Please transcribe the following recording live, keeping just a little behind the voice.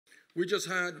We just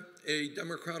had a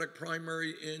Democratic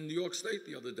primary in New York State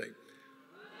the other day.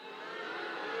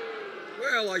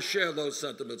 Well, I share those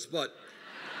sentiments, but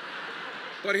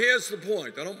here's the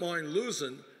point. I don't mind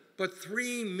losing, but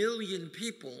 3 million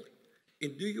people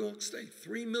in New York State,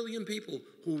 3 million people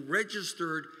who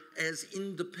registered as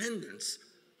independents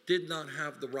did not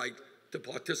have the right to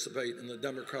participate in the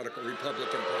Democratic or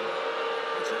Republican Party.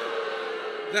 That's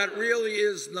right. That really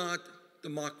is not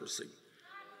democracy.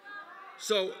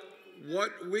 So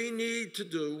what we need to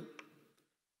do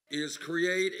is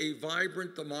create a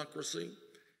vibrant democracy,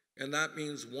 and that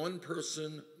means one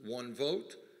person, one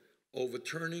vote,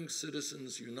 overturning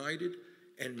Citizens United,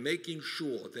 and making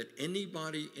sure that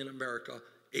anybody in America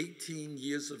 18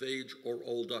 years of age or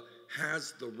older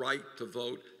has the right to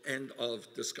vote. End of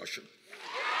discussion.